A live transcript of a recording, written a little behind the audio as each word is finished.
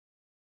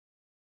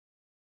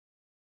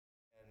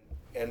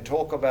and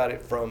talk about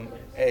it from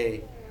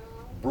a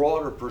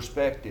broader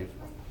perspective.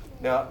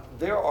 Now,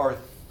 there are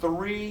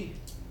three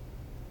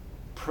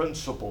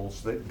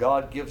principles that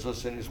God gives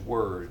us in His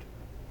Word,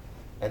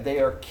 and they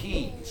are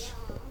keys.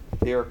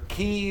 They are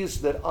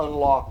keys that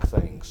unlock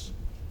things.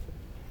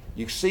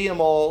 You see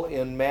them all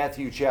in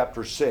Matthew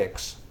chapter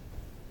 6.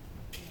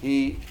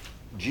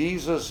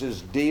 Jesus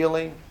is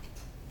dealing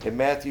in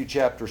Matthew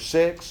chapter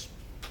 6,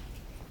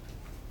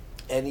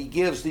 and He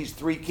gives these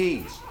three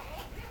keys.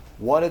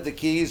 One of the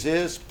keys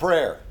is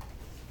prayer,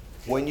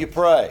 when you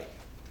pray.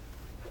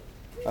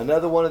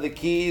 Another one of the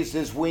keys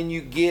is when you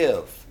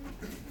give.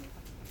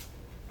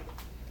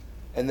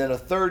 And then a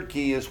third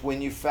key is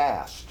when you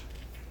fast.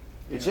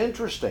 It's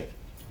interesting.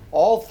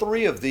 All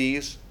three of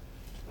these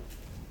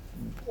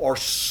are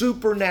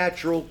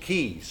supernatural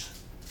keys.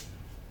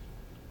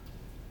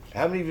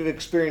 How many of you have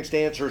experienced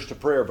answers to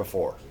prayer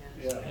before?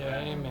 Yeah,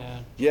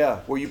 amen.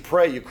 Yeah, where you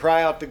pray, you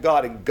cry out to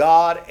God, and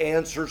God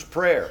answers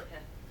prayer.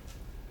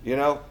 You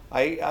know,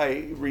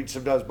 I read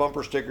sometimes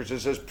bumper stickers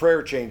that says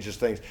prayer changes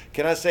things.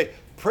 Can I say,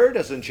 prayer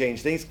doesn't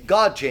change things,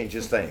 God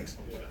changes things.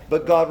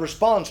 But God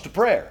responds to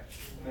prayer.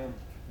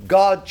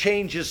 God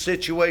changes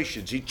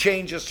situations. He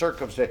changes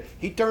circumstances.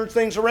 He turns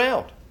things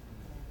around.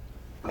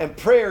 And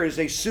prayer is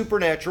a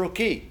supernatural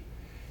key.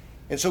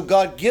 And so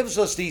God gives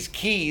us these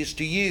keys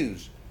to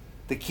use.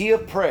 The key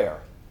of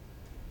prayer.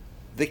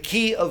 The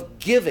key of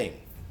giving.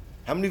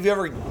 How many of you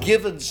ever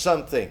given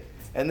something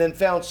and then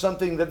found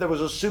something that there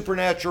was a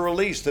supernatural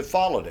release that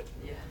followed it?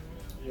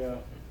 Yeah.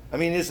 I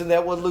mean, isn't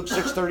that what Luke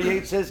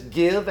 6:38 says?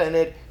 Give and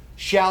it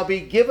shall be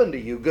given to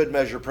you. Good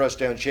measure, pressed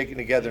down, shaken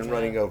together, and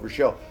running over.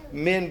 Shall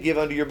men give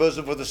unto your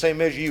bosom for the same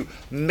measure you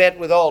met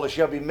withal, it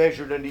shall be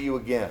measured unto you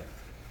again.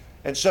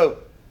 And so,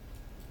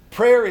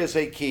 prayer is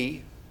a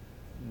key,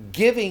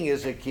 giving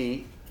is a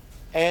key,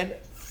 and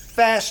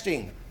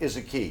fasting is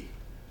a key.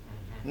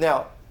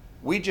 Now,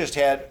 we just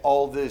had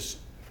all this,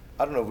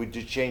 I don't know, we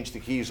just changed the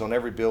keys on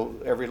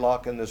every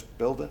lock in this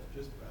building?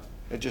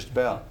 Just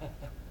about.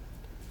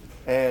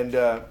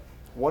 And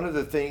one of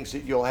the things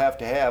that you'll have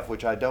to have,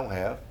 which I don't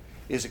have,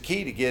 is a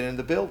key to get in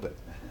the building.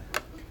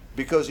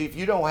 Because if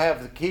you don't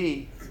have the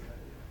key,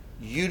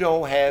 you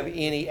don't have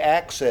any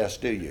access,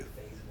 do you?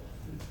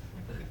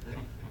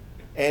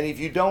 And if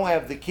you don't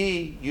have the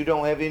key, you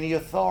don't have any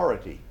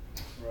authority.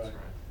 Right.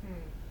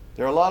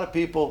 There are a lot of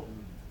people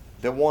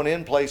that want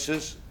in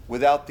places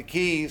without the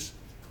keys,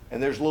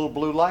 and there's little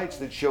blue lights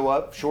that show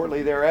up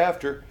shortly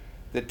thereafter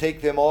that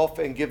take them off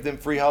and give them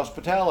free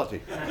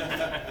hospitality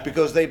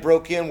because they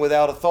broke in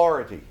without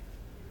authority.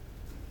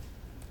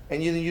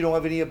 And you don't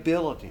have any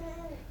ability.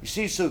 You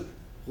see, so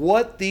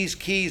what these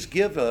keys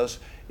give us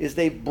is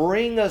they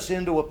bring us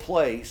into a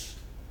place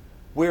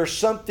where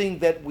something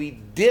that we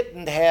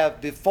didn't have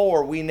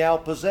before we now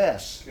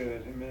possess.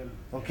 Good. Amen.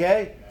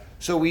 Okay?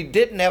 So we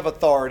didn't have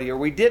authority, or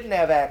we didn't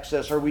have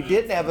access, or we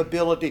didn't have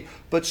ability,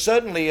 but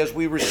suddenly as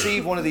we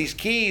receive one of these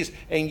keys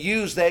and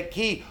use that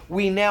key,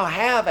 we now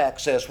have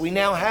access, we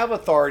now have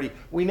authority,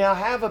 we now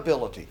have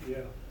ability. Yeah.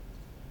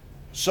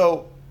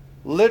 So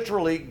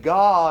literally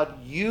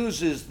God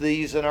uses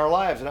these in our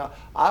lives. Now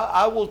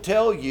I will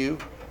tell you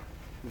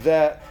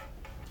that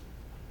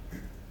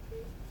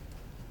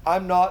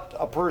I'm not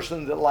a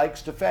person that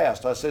likes to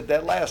fast. I said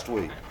that last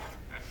week.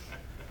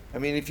 I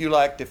mean, if you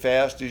like to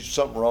fast, there's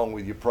something wrong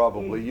with you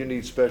probably. You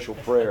need special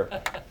prayer.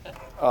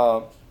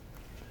 But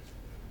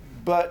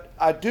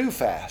I do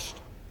fast.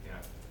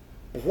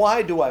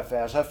 Why do I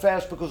fast? I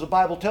fast because the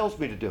Bible tells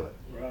me to do it.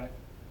 Right.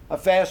 I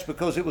fast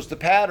because it was the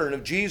pattern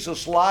of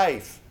Jesus'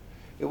 life.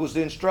 It was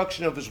the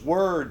instruction of His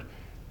Word.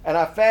 And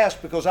I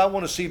fast because I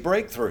want to see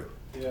breakthrough.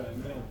 Yeah,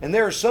 amen. And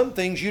there are some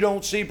things you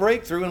don't see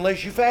breakthrough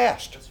unless you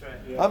fast. That's right.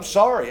 Yeah. I'm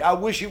sorry. I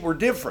wish it were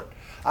different.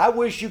 I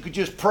wish you could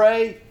just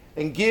pray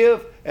and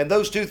give, and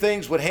those two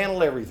things would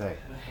handle everything.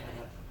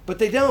 But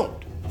they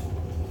don't.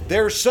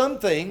 There are some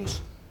things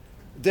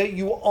that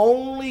you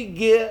only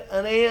get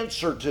an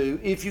answer to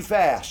if you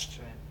fast.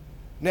 Right.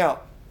 Now,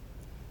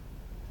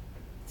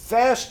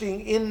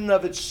 fasting in and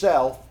of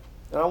itself,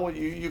 and I want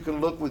you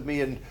can look with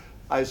me in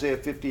Isaiah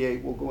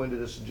 58. We'll go into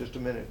this in just a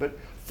minute. But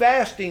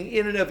fasting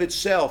in and of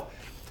itself,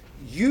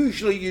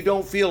 usually you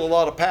don't feel a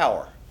lot of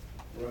power.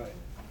 Right.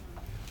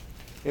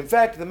 In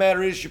fact, the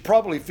matter is you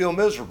probably feel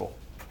miserable.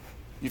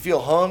 You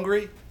feel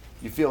hungry.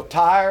 You feel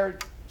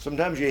tired.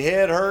 Sometimes your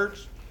head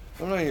hurts.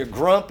 Sometimes you're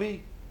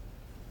grumpy.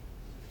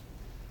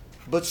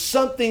 But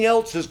something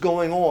else is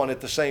going on at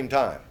the same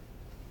time.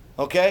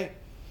 Okay?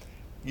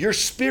 Your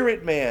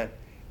spirit man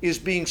is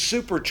being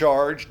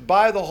supercharged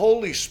by the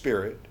Holy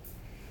Spirit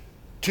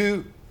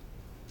to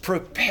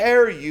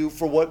prepare you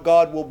for what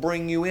God will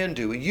bring you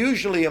into. And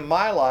usually in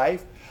my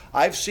life,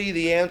 I've seen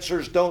the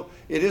answers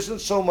it isn't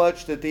so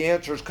much that the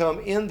answers come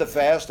in the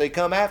fast, they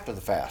come after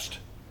the fast.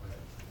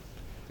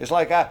 It's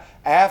like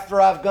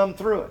after I've gone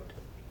through it,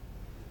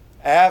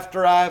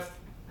 after I've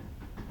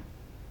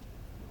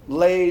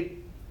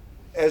laid,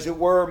 as it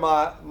were,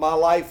 my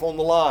life on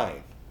the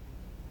line,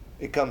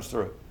 it comes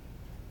through.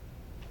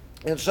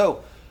 And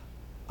so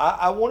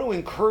I want to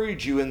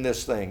encourage you in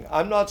this thing.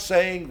 I'm not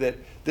saying that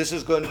this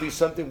is going to be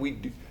something we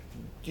do,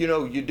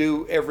 you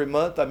do every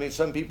month. I mean,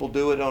 some people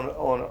do it on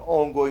an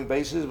ongoing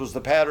basis. It was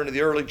the pattern of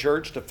the early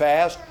church to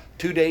fast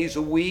 2 days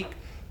a week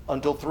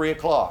until 3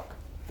 o'clock.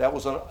 That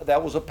was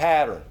a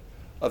pattern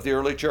of the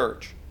early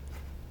church.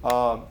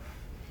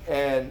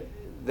 And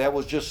that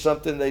was just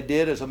something they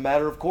did as a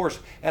matter of course.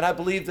 And I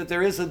believe that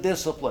there is a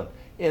discipline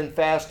in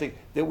fasting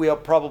that we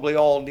probably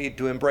all need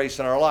to embrace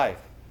in our life.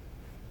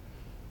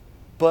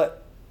 But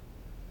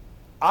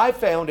I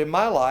found in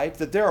my life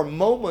that there are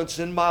moments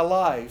in my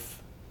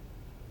life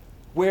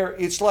where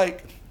it's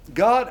like,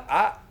 God,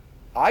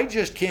 I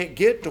just can't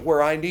get to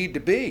where I need to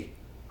be.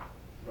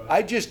 Right.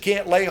 I just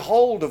can't lay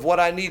hold of what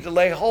I need to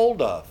lay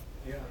hold of.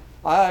 Yeah.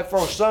 I,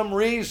 for some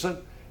reason,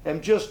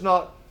 am just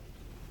not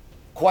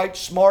quite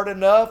smart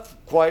enough,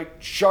 quite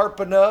sharp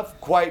enough,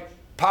 quite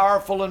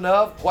powerful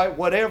enough, quite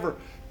whatever,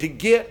 to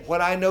get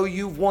what I know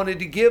you've wanted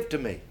to give to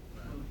me.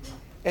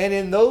 And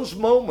in those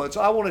moments,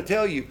 I want to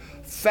tell you,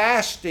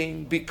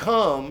 fasting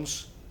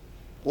becomes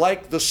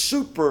like the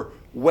super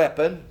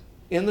weapon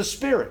in the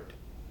Spirit.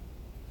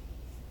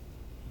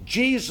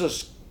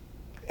 Jesus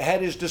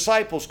had his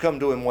disciples come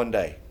to him one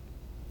day.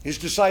 His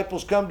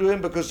disciples come to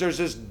him because there's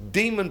this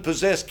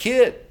demon-possessed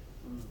kid.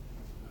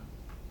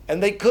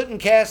 And they couldn't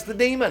cast the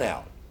demon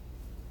out.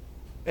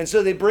 And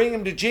so they bring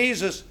him to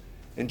Jesus,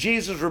 and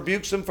Jesus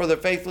rebukes them for their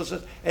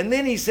faithlessness. And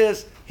then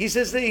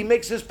he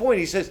makes this point.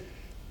 He says,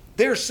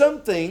 there's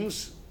some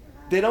things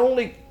that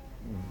only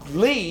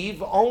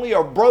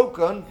are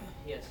broken,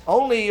 Yes.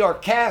 only are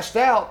cast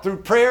out through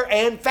prayer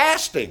and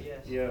fasting.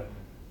 Yes. Yeah.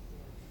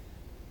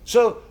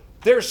 So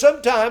there's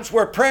some times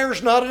where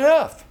prayer's not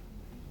enough.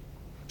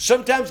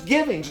 Sometimes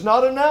giving's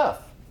not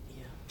enough.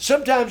 Yeah.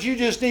 Sometimes you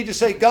just need to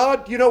say,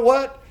 God, you know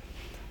what?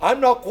 I'm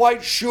not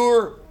quite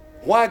sure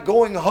why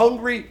going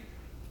hungry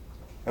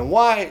and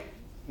why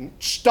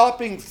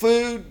stopping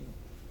food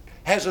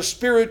has a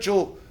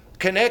spiritual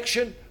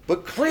connection,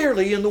 but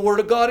clearly in the Word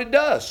of God it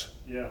does.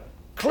 Yeah.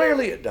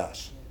 Clearly it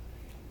does.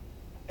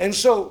 And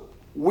so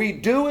we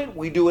do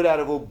it out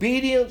of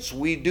obedience,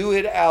 we do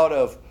it out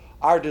of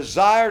our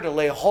desire to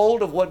lay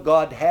hold of what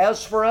God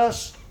has for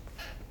us.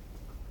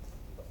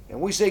 And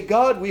we say,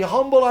 God, we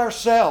humble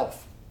ourselves.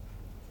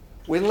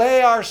 We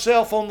lay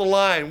ourselves on the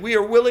line. We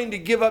are willing to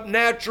give up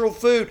natural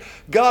food.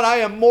 God, I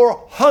am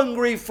more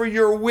hungry for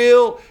your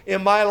will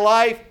in my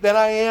life than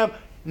I am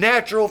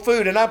natural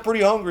food. And I'm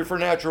pretty hungry for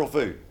natural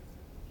food.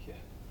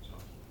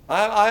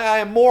 I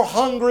am more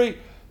hungry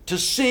to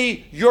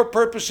see your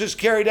purposes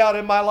carried out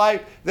in my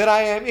life than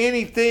I am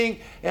anything.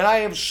 And I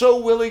am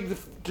so willing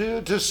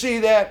to see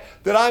that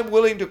I'm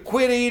willing to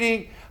quit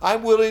eating.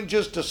 I'm willing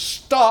just to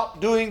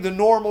stop doing the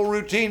normal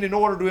routine in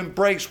order to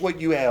embrace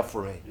what you have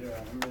for me. Yeah.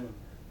 Amen.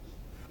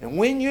 And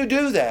when you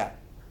do that,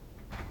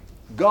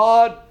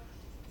 God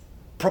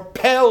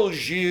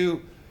propels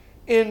you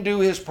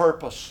into His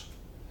purpose.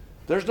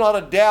 There's not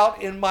a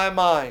doubt in my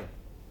mind.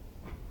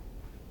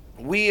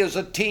 We as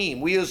a team,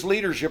 we as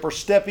leadership are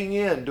stepping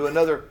into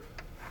another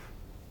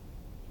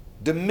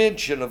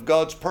dimension of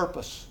God's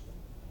purpose.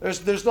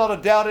 There's not a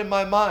doubt in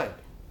my mind.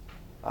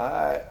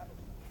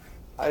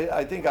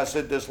 I think I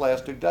said this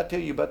last week. Did I tell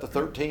you about the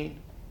 13?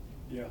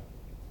 Yeah.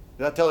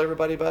 Did I tell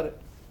everybody about it?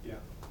 Yeah.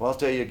 Well, I'll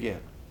tell you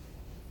again.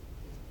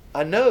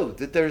 I know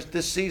that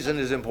this season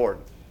is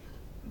important.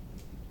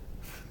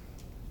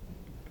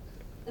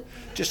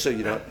 Just so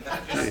you know.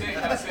 Just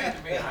say it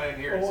to me. I didn't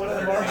hear it. Well, one of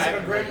the marks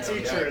of a great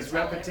teacher is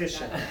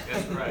repetition.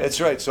 That's right.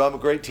 That's right. So I'm a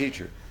great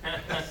teacher.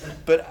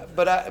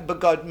 But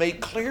God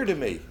made clear to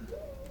me.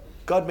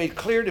 God made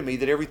clear to me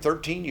that every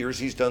 13 years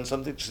He's done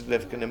something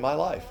significant in my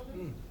life.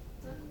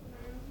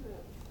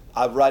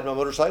 I ride my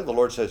motorcycle. The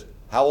Lord says,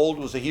 how old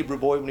was a Hebrew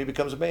boy when he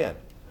becomes a man?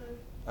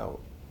 Oh,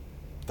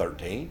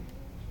 13.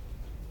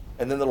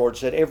 And then the Lord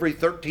said, every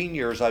 13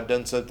 years I've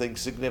done something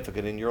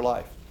significant in your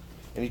life.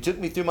 And He took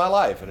me through my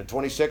life. And at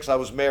 26 I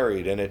was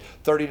married. And at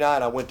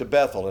 39 I went to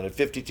Bethel. And at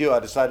 52 I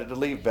decided to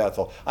leave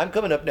Bethel. I'm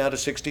coming up now to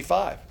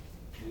 65.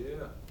 Yeah.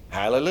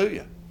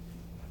 Hallelujah.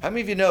 How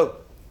many of you know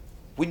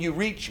when you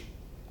reach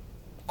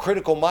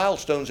critical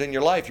milestones in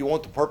your life, you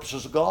want the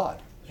purposes of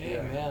God?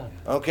 Amen.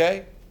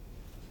 Okay?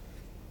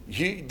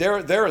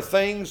 There are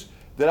things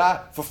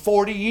that for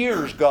 40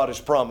 years God has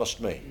promised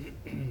me.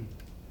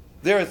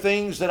 There are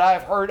things that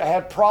I've heard, I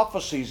had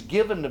prophecies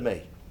given to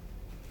me.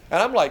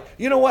 And I'm like,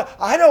 you know what?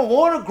 I don't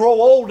want to grow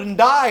old and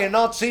die and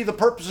not see the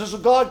purposes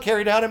of God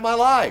carried out in my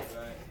life.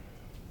 Right.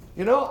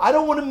 You know, I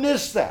don't want to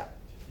miss that.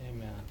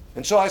 Amen.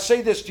 And so I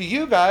say this to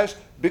you guys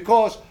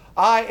because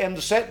I am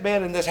the set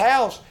man in this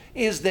house,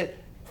 is that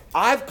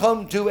I've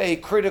come to a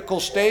critical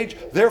stage.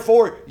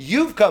 Therefore,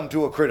 you've come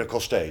to a critical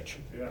stage.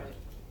 Yeah.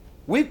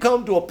 We've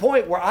come to a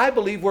point where I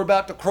believe we're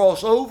about to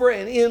cross over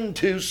and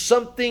into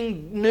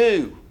something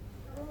new.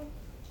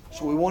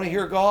 So we want to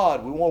hear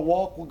God. We want to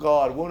walk with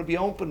God. We want to be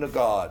open to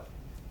God.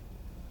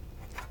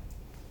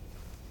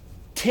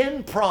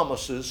 10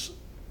 promises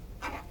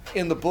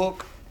in the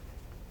book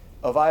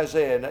of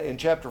Isaiah in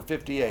chapter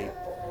 58.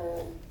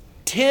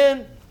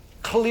 10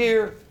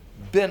 clear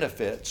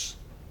benefits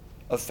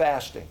of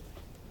fasting.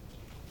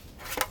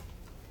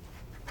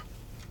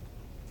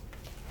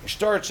 He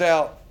starts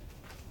out,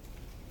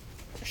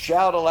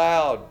 shout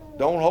aloud,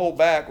 don't hold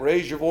back,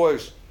 raise your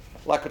voice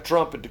like a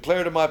trumpet,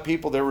 declare to my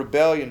people their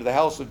rebellion, to the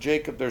house of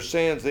Jacob their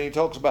sins. Then he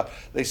talks about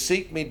they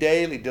seek me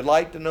daily,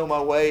 delight to know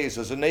my ways,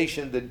 as a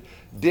nation that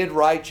did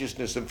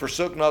righteousness and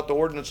forsook not the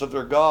ordinance of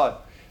their God.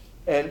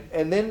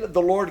 And then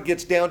the Lord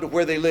gets down to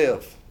where they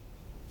live.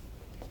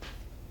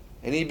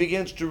 And he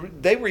begins to,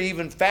 they were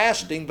even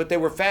fasting, but they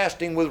were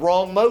fasting with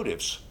wrong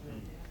motives.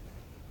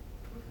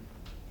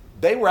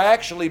 They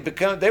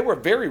were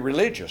very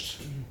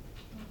religious.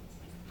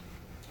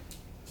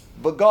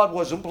 But God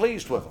wasn't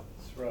pleased with them.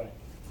 That's right.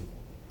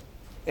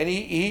 And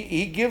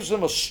he gives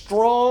them a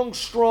strong,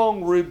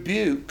 strong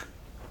rebuke.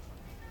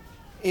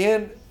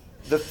 In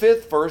the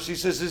 5th verse, he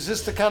says, is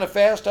this the kind of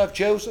fast I've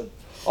chosen?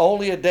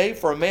 Only a day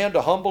for a man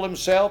to humble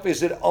himself?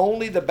 Is it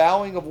only the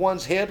bowing of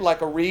one's head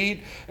like a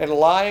reed and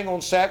lying on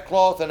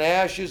sackcloth and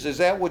ashes? Is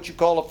that what you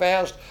call a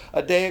fast?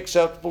 A day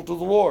acceptable to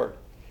the Lord?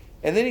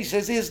 And then he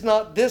says, is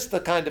not this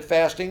the kind of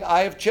fasting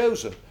I have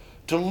chosen?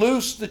 To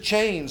loose the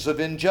chains of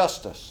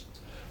injustice,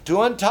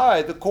 to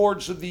untie the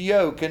cords of the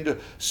yoke, and to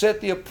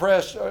set the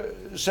oppressed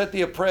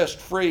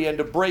free, and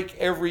to break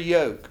every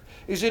yoke?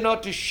 Is it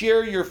not to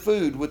share your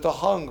food with the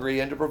hungry,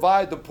 and to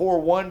provide the poor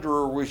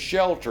wanderer with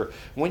shelter?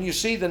 When you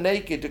see the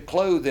naked, to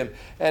clothe them,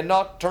 and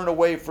not turn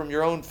away from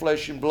your own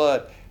flesh and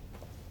blood?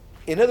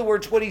 In other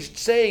words, what he's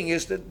saying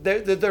is that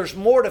there's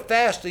more to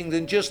fasting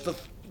than just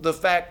the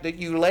fact that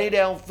you lay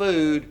down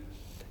food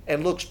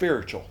and look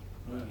spiritual.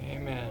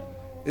 Amen.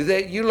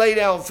 That you lay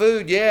down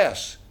food,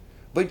 yes,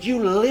 but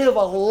you live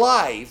a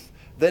life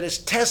that is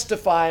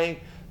testifying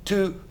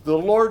to the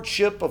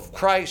lordship of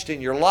Christ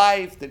in your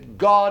life, that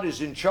God is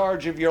in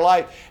charge of your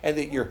life, and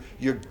that you're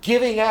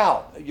giving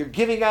out. You're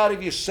giving out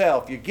of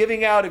yourself. You're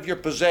giving out of your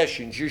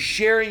possessions. You're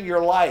sharing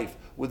your life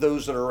with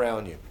those that are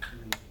around you.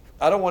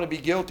 I don't want to be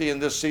guilty in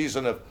this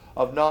season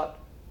of not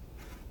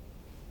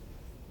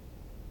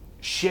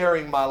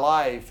sharing my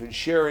life and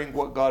sharing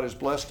what God has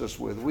blessed us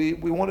with. We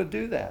want to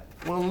do that.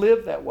 We want to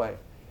live that way.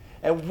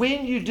 And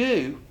when you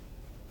do,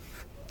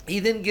 he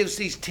then gives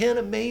these 10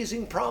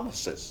 amazing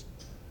promises.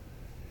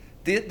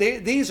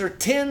 These are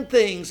 10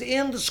 things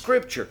in the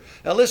Scripture.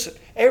 Now listen,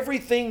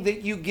 everything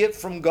that you get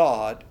from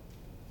God,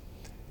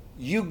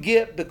 you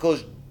get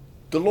because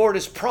the Lord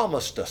has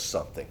promised us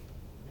something.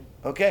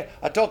 Okay?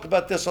 I talked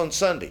about this on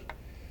Sunday.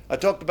 I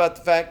talked about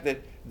the fact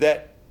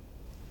that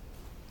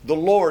the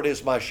Lord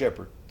is my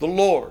shepherd. The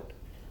Lord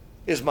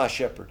is my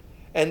shepherd.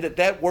 And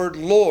that word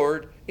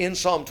Lord in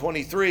Psalm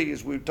 23,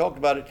 as we've talked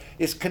about it,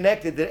 is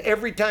connected, that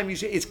every time you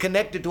see it, it's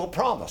connected to a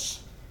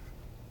promise.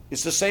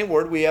 It's the same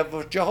word we have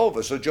of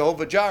Jehovah. So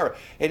Jehovah Jireh.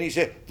 And he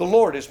said, the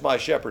Lord is my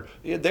shepherd.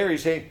 There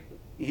he's saying,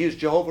 he is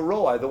Jehovah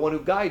Roi, the one who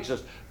guides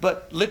us.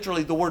 But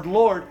literally the word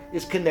Lord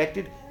is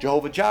connected,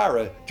 Jehovah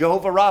Jireh,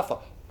 Jehovah Rapha.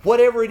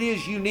 Whatever it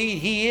is you need,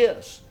 he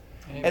is.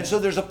 Amen. And so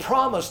there's a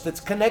promise that's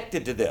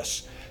connected to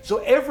this. So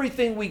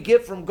everything we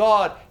get from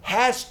God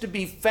has to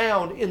be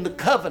found in the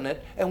covenant,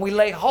 and we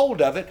lay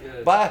hold of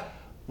it by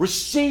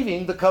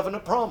receiving the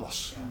covenant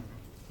promise.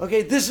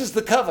 Okay, this is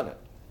the covenant.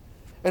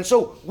 And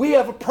so we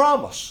have a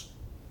promise.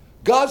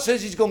 God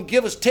says he's going to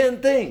give us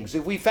 10 things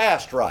if we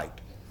fast right.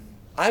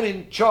 I'm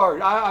in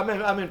charge.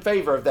 I'm in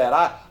favor of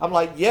that. I'm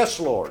like, yes,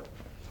 Lord.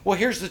 Well,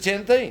 here's the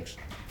 10 things.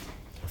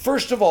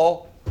 First of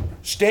all,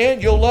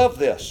 stand, you'll love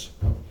this.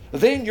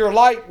 Then your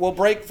light will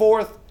break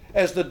forth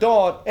as the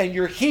dawn, and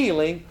your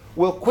healing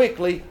will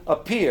quickly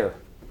appear.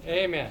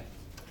 Amen.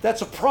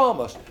 That's a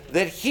promise.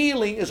 That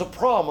healing is a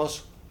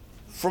promise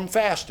from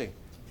fasting.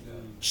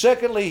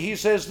 Secondly, he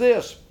says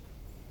this.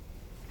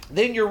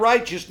 Then your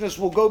righteousness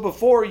will go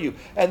before you,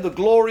 and the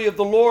glory of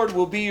the Lord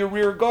will be your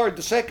rear guard.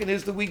 The second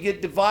is that we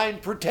get divine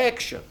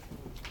protection.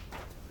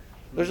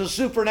 There's a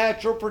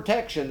supernatural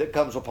protection that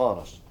comes upon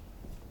us.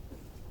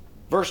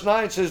 Verse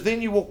 9 says,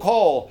 then you will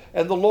call,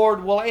 and the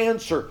Lord will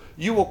answer.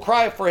 You will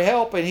cry for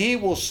help, and he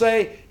will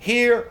say,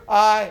 here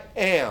I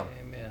am.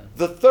 Amen.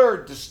 The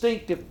third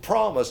distinctive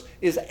promise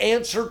is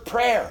answered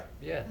prayer.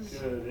 Yes.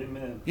 Good.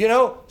 Amen. You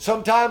know,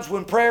 sometimes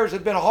when prayers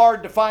have been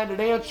hard to find an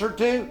answer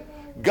to,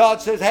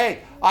 God says, hey,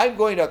 I'm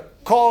going to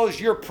cause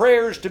your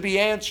prayers to be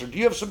answered. Do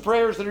you have some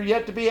prayers that are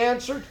yet to be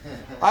answered?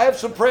 I have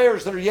some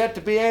prayers that are yet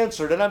to be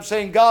answered. And I'm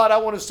saying, God, I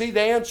want to see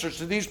the answers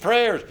to these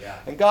prayers. Yeah.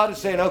 And God is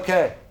saying,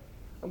 okay,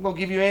 I'm going to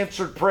give you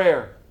answered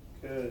prayer.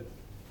 Good.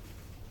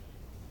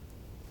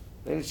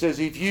 And he says,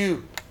 if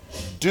you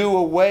do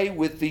away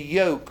with the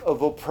yoke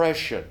of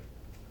oppression,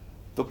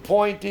 the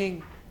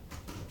pointing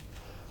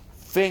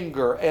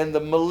finger and the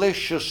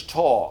malicious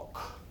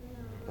talk.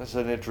 That's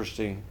an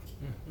interesting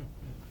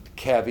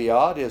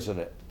caveat, isn't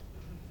it?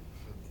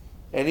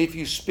 And if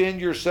you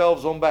spend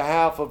yourselves on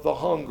behalf of the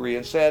hungry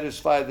and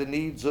satisfy the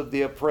needs of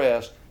the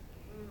oppressed,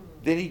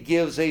 then he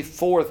gives a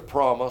fourth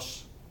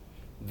promise.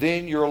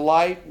 Then your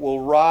light will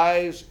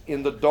rise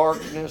in the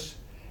darkness,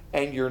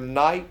 and your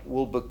night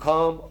will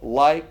become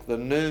like the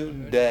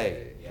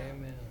noonday.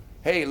 Amen.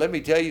 Hey, let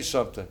me tell you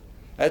something.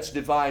 That's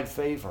divine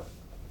favor.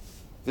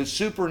 The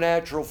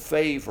supernatural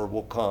favor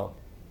will come.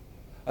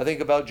 I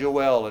think about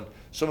Joel and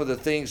some of the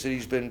things that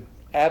he's been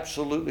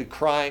absolutely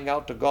crying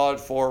out to God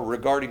for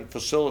regarding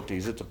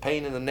facilities. It's a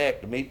pain in the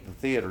neck to meet the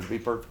theater, to be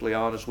perfectly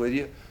honest with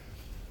you.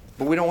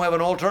 But we don't have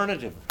an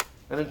alternative.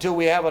 And until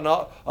we have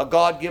a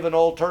God-given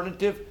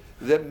alternative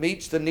that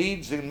meets the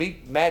needs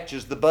and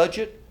matches the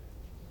budget,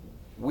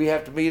 we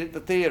have to meet at the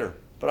theater.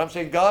 But I'm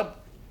saying, God,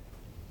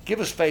 give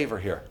us favor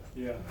here.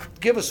 Yeah.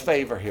 Give us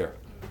favor here.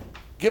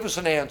 Give us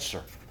an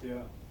answer.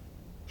 Yeah.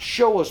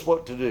 Show us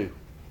what to do.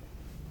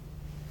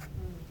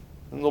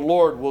 And the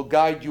Lord will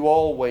guide you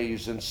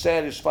always and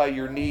satisfy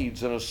your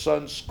needs in a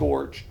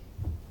sun-scorched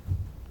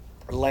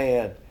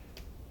land.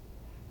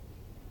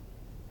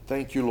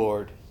 Thank you,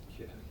 Lord.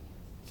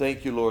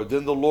 Thank you, Lord.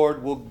 Then the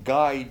Lord will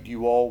guide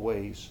you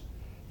always.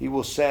 He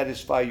will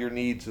satisfy your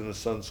needs in a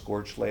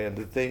sun-scorched land.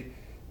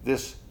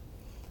 This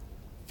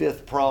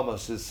fifth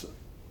promise is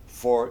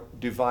for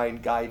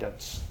divine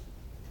guidance.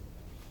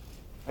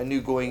 I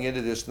knew going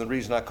into this, and the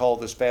reason I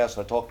called this fast,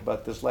 I talked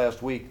about this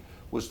last week,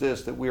 was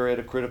this, that we are at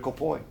a critical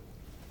point.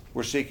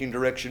 We're seeking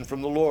direction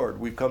from the Lord.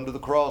 We've come to the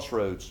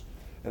crossroads,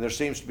 and there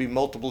seems to be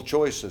multiple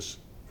choices.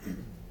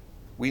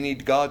 We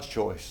need God's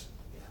choice.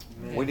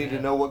 Amen. We need to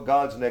know what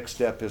God's next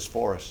step is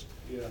for us.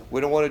 Yeah.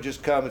 We don't want to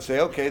just come and say,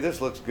 okay,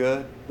 this looks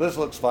good. This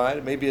looks fine.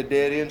 It may be a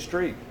dead-end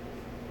street.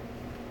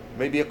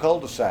 Maybe a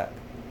cul-de-sac.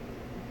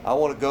 I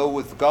want to go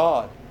with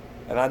God.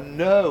 And I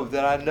know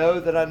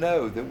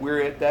that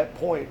we're at that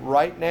point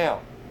right now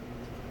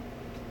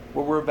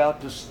where we're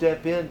about to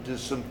step into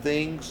some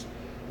things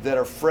that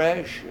are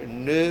fresh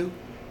and new,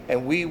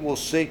 and we will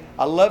see.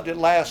 I loved it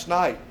last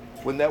night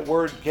when that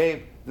word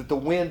came that the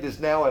wind is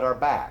now at our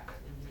back.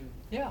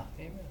 Yeah.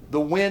 Amen.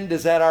 The wind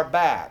is at our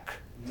back.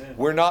 Amen.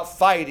 We're not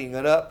fighting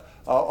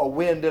a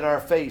wind in our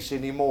face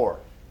anymore.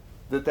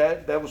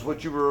 That was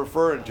what you were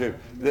referring to.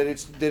 That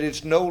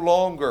it's no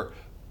longer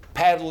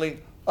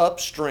paddling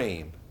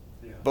upstream,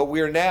 but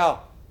we are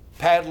now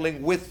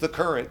paddling with the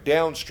current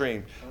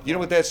downstream. You know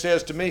what that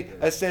says to me?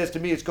 That says to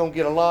me it's going to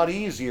get a lot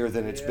easier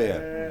than it's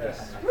been.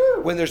 Yes.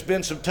 When there's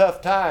been some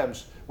tough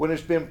times, when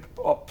there's been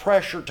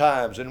pressure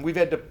times, and we've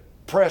had to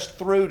press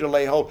through to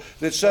lay hold,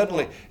 that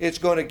suddenly it's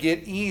going to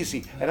get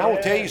easy. And I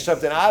will tell you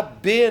something,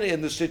 I've been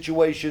in the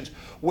situations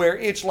where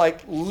it's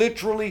like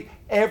literally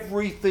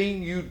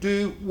everything you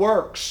do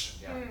works.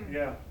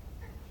 Yeah.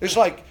 It's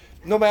like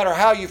no matter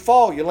how you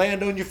fall, you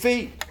land on your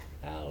feet.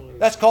 Hallelujah.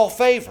 That's called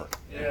favor.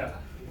 Yeah.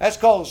 That's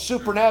called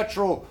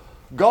supernatural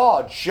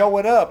God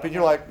showing up, and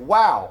you're like,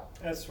 wow.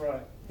 That's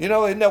right. You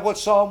know, isn't that what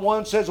Psalm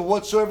 1 says?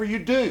 Whatsoever you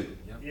do,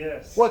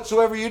 Yes.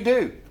 whatsoever you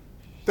do.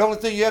 The only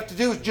thing you have to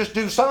do is just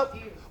do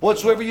something.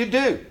 Whatsoever you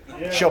do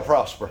Yes. shall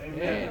prosper.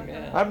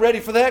 Amen. I'm ready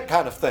for that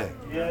kind of thing.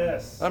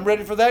 Yes. I'm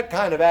ready for that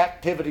kind of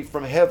activity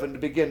from heaven to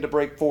begin to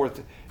break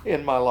forth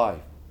in my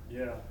life.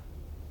 Yeah.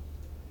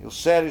 He'll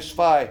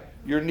satisfy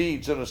your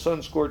needs in a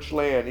sun-scorched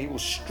land. He will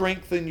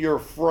strengthen your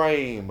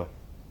frame.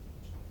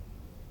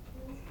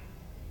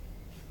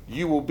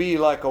 You will be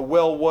like a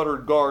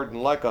well-watered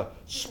garden, like a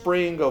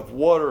spring of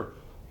water,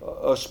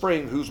 a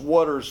spring whose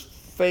waters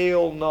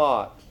fail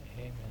not.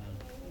 Amen.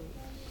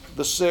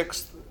 The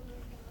sixth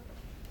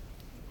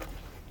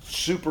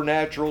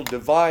supernatural,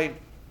 divine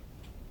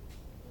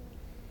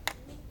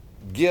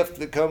gift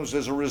that comes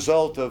as a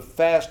result of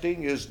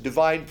fasting is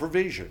divine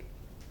provision.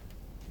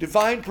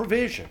 Divine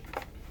provision.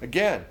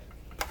 Again,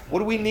 what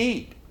do we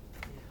need?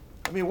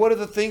 I mean, what are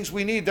the things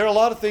we need? There are a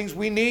lot of things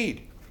we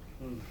need.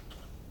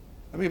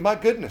 I mean, my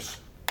goodness.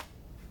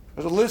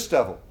 There's a list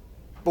of them.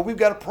 But we've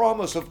got a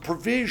promise of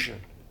provision.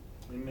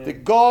 Amen.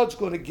 That God's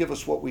going to give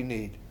us what we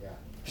need.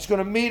 He's going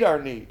to meet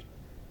our need.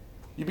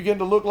 You begin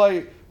to look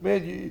like,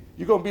 man,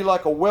 you're going to be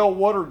like a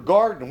well-watered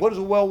garden. What does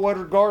a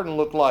well-watered garden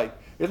look like?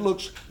 It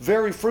looks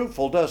very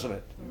fruitful, doesn't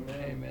it?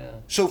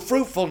 Amen. So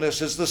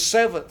fruitfulness is the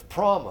seventh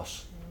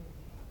promise.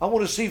 I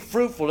want to see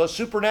fruitfulness,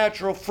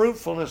 supernatural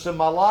fruitfulness in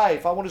my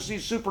life. I want to see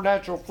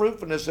supernatural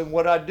fruitfulness in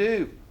what I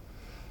do.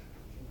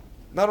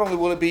 Not only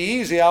will it be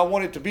easy, I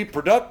want it to be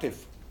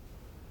productive.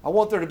 I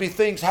want there to be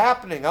things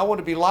happening. I want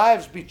to be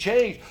lives be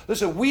changed.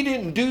 Listen, we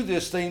didn't do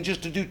this thing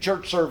just to do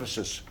church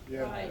services.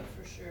 Yeah. Right,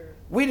 for sure.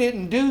 We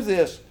didn't do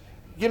this.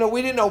 You know,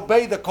 we didn't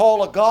obey the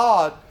call of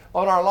God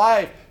on our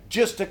life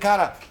just to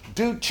kind of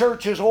do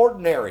church as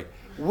ordinary.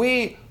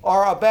 We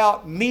are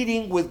about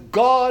meeting with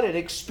God and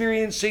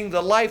experiencing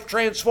the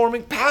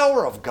life-transforming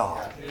power of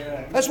God.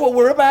 Yeah. That's what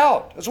we're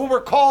about. That's what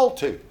we're called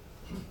to.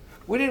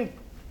 We didn't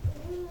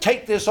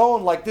take this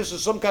on like this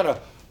is some kind of,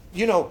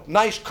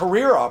 nice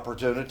career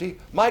opportunity.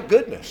 My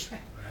goodness.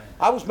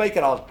 I was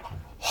making a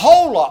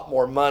whole lot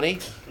more money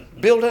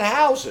building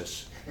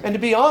houses. And to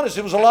be honest,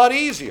 it was a lot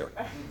easier.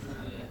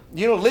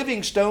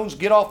 Living stones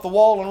get off the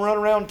wall and run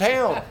around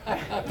town.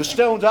 The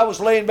stones I was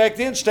laying back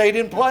then stayed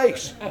in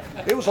place.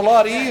 It was a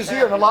lot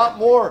easier and a lot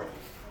more,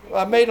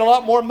 I made a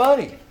lot more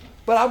money.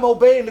 But I'm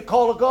obeying the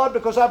call of God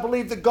because I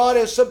believe that God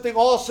has something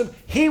awesome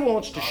He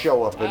wants to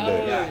show up and do.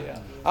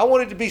 Hallelujah. I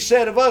want it to be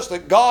said of us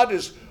that God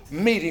is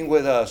meeting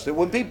with us. That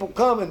when people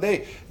come and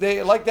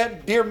they like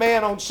that dear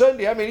man on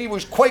Sunday, I mean, he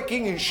was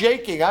quaking and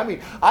shaking. I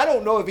mean, I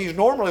don't know if he's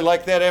normally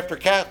like that after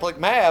Catholic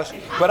Mass,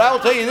 but I'll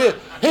tell you this,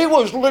 he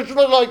was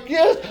literally like,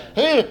 yes,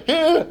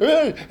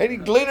 and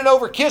he's leaning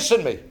over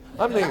kissing me.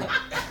 I mean,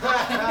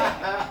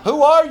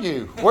 who are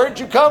you? Where'd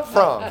you come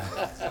from?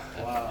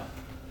 Wow.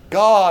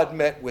 God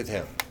met with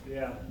him.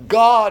 Yeah.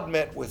 God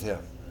met with him.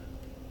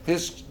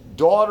 His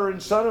daughter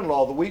and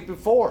son-in-law the week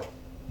before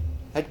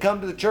had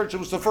come to the church. It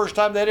was the first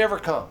time they'd ever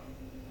come.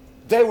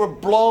 They were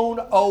blown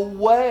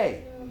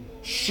away.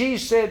 She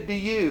said to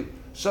you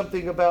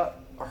something about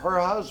her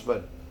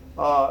husband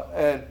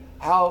and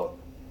how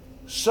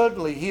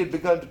suddenly he had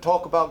begun to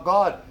talk about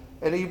God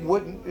and he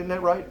wouldn't, isn't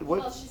that right?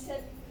 Well, she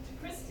said to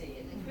Christy,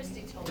 and then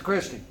Christy told To me.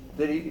 Christy.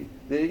 Did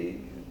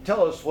he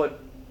tell us what?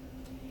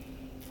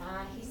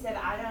 He said,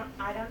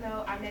 I don't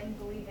know, I didn't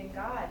believe in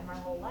God. My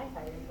whole life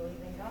I didn't believe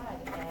in God.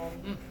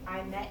 And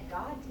I met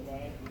God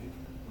today.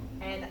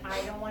 And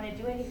I don't want to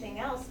do anything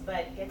else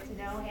but get to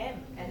know Him.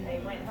 And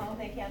they went home,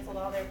 they canceled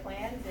all their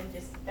plans and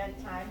just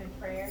spent time in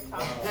prayer,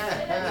 talking,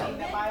 reading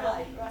the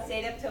Bible,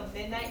 stayed up till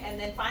midnight, and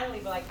then finally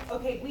were like,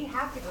 okay, we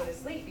have to go to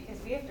sleep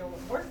because we have to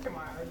work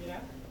tomorrow, you know?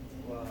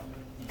 Wow.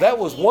 That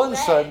was He one led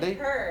Sunday.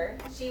 her,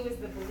 she was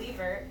the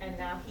believer, and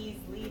now he's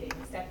leading,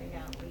 stepping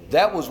out, leading.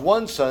 That was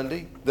one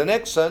Sunday. The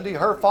next Sunday,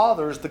 her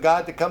father is the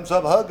guy that comes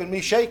up hugging me,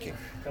 shaking.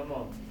 Come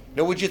on.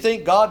 Now, would you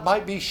think God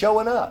might be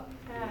showing up?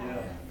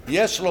 Yeah.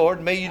 Yes,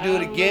 Lord. May you do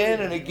it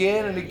again and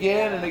again and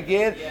again and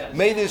again.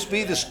 May this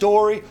be the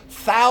story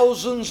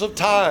thousands of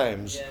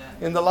times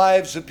in the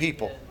lives of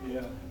people.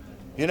 Yeah.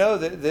 You know,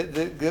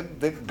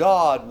 that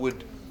God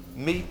would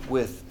meet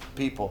with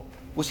people.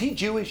 Was he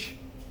Jewish?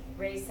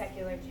 Raised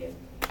secular Jew.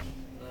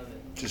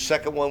 It's the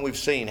second one we've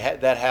seen.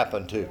 That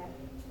happened too.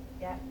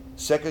 Yeah.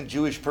 Second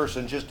Jewish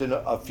person just in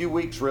a few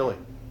weeks, really,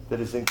 that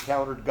has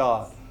encountered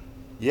God.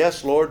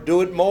 Yes, Lord,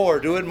 do it more,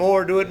 do it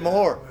more, do it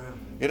more.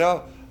 You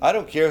know, I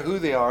don't care who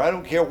they are. I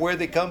don't care where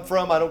they come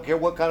from. I don't care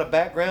what kind of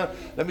background.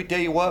 Let me tell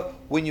you what,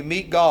 when you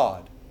meet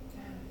God,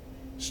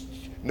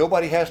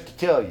 nobody has to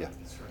tell you.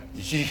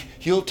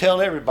 You'll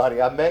tell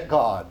everybody, I met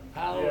God.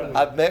 Hallelujah.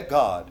 I've met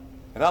God.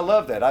 And I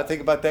love that. I think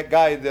about that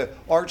guy in the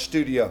art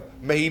studio.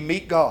 May he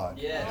meet God.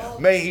 Yes.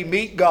 May he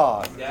meet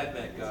God. Dad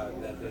met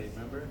God that day,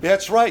 remember?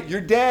 That's right.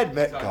 Your dad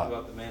met Talking God.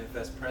 about the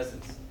manifest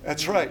presence.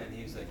 That's right. And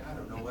he was like, I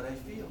don't know what I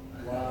feel.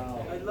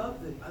 Wow. I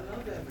love it. I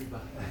love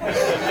everybody.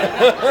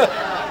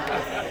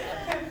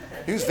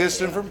 He was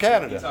visiting from He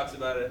Canada. talks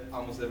about it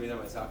almost every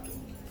time I talk to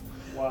him.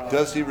 Wow.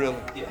 Does he really?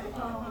 Yeah.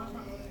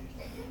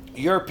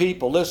 Your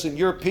people, listen,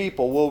 your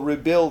people will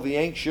rebuild the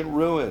ancient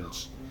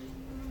ruins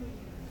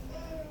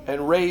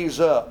and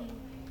raise up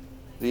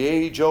the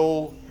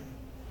age-old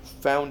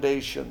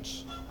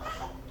foundations.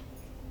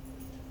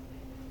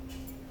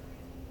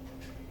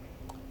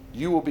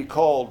 You will be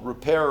called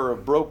repairer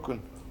of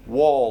broken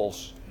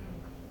walls,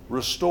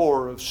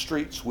 restorer of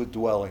streets with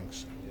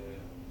dwellings.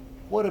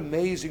 What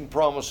amazing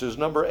promises.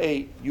 Number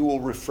 8, you will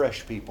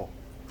refresh people.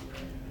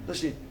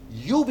 Listen,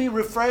 you'll be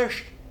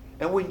refreshed,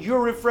 and when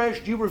you're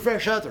refreshed, you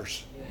refresh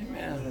others.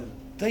 Amen.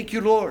 Thank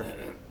you, Lord.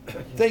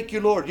 Thank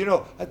you, Lord. You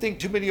know, I think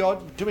too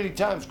many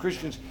times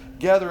Christians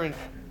gather in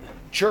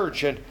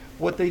church, and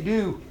what they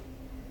do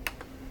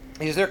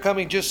is they're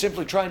coming just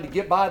simply trying to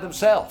get by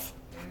themselves.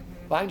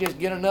 If I can just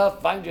get enough,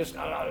 if I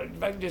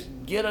can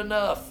just get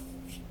enough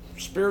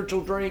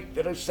spiritual drink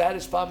that'll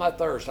satisfy my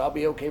thirst, I'll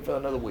be okay for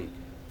another week.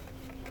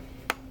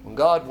 When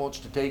God wants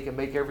to take and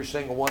make every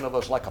single one of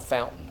us like a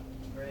fountain.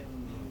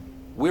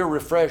 We're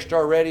refreshed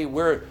already.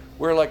 We're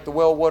like the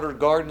well-watered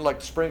garden, like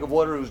the spring of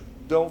water who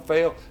don't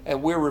fail,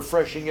 and we're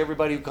refreshing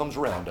everybody who comes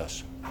around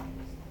us.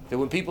 That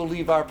when people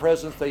leave our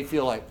presence, they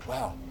feel like,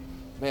 wow,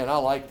 man, I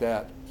like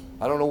that.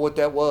 I don't know what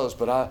that was,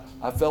 but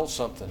I felt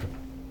something.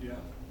 Yeah.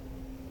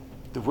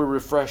 That we're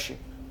refreshing.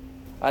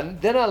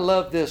 And then I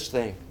love this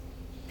thing.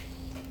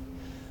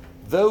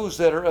 Those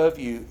that are of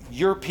you,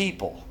 your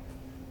people,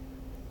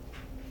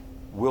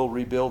 will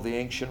rebuild the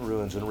ancient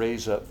ruins and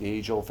raise up the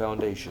age-old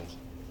foundations.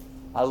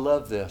 I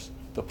love this.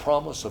 The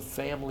promise of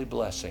family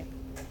blessing.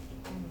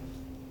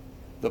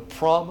 The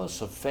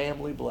promise of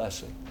family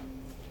blessing.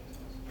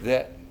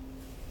 That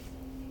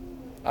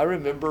I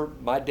remember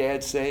my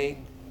dad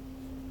saying,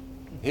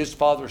 his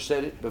father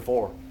said it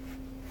before,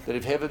 that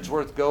if heaven's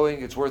worth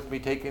going, it's worth me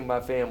taking my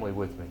family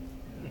with me.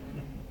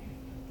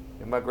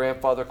 And my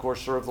grandfather, of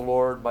course, served the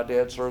Lord. My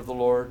dad served the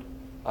Lord.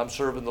 I'm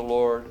serving the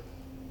Lord.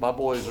 My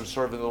boys are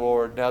serving the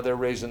Lord. Now they're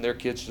raising their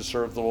kids to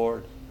serve the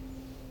Lord.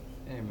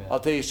 Amen. I'll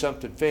tell you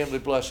something, family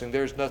blessing,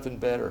 there's nothing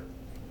better.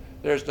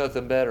 There's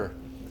nothing better.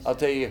 I'll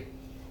tell you,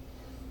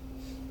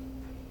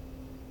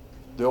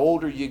 the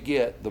older you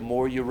get, the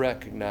more you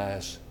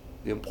recognize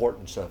the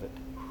importance of it.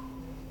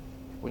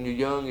 When you're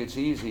young, it's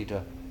easy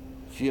to,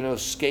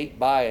 skate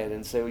by it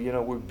and say,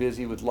 well, we're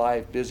busy with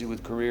life, busy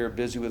with career,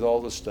 busy with all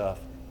this stuff.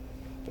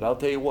 But I'll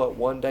tell you what,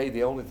 one day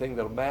the only thing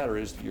that'll matter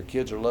is that your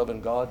kids are loving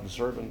God and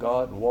serving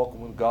God and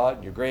walking with God,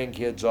 and your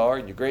grandkids are,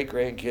 and your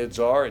great-grandkids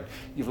are, and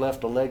you've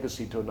left a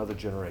legacy to another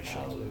generation.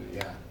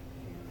 Hallelujah.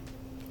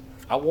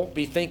 I won't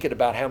be thinking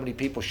about how many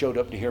people showed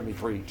up to hear me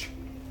preach.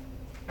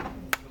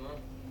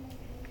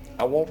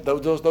 I won't,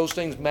 those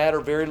things matter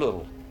very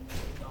little.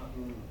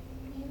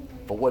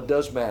 But what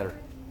does matter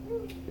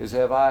is,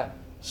 have I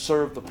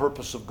served the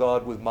purpose of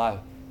God with my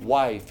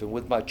wife and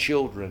with my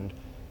children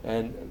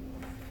and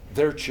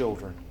their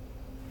children?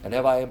 And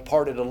have I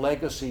imparted a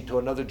legacy to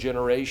another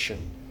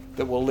generation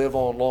that will live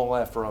on long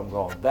after I'm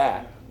gone?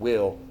 That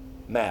will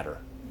matter.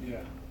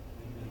 Yeah.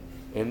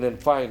 And then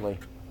finally,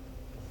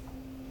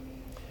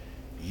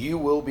 you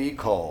will be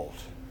called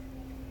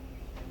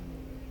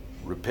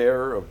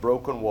repairer of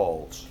broken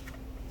walls,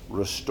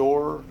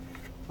 restorer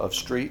of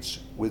streets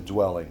with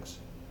dwellings.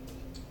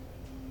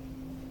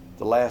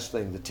 The last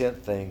thing, the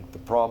 10th thing, the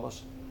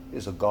promise,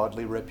 is a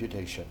godly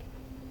reputation.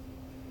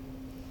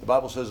 The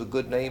Bible says a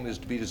good name is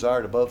to be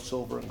desired above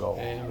silver and gold.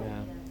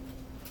 Amen.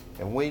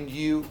 And when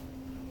you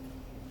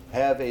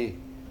have a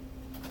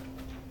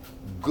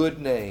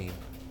good name,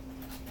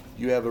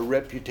 you have a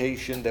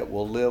reputation that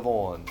will live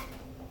on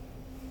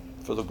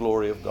for the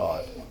glory of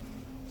God.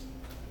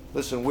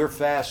 Listen, we're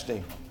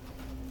fasting.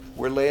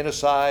 We're laying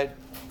aside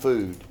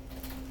food.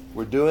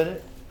 We're doing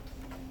it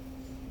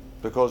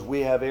because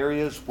we have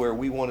areas where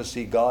we want to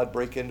see God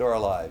break into our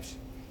lives.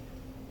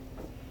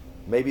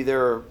 Maybe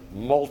there are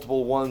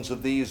multiple ones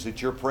of these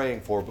that you're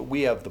praying for, but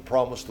we have the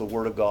promise of the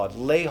Word of God.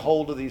 Lay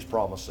hold of these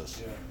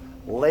promises.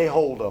 Yeah. Lay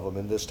hold of them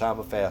in this time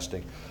of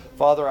fasting.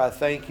 Father, I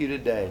thank you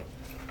today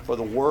for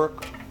the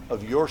work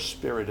of your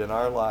Spirit in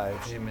our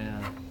lives.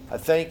 Amen. I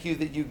thank you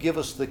that you give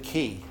us the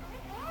key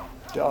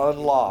to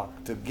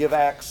unlock, to give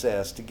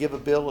access, to give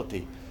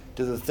ability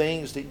to the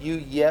things that you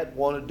yet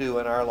want to do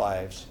in our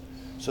lives.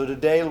 So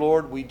today,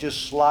 Lord, we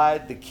just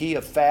slide the key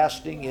of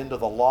fasting into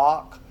the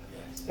lock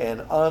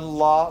and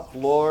unlock,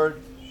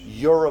 Lord,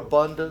 your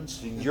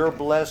abundance and your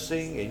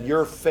blessing and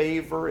your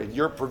favor and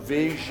your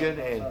provision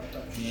and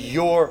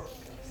your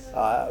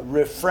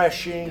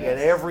refreshing and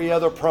every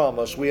other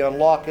promise. We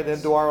unlock it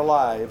into our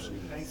lives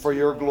for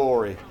your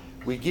glory.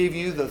 We give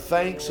you the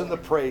thanks and the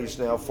praise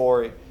now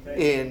for it.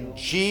 In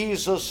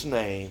Jesus'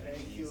 name,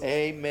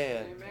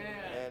 amen.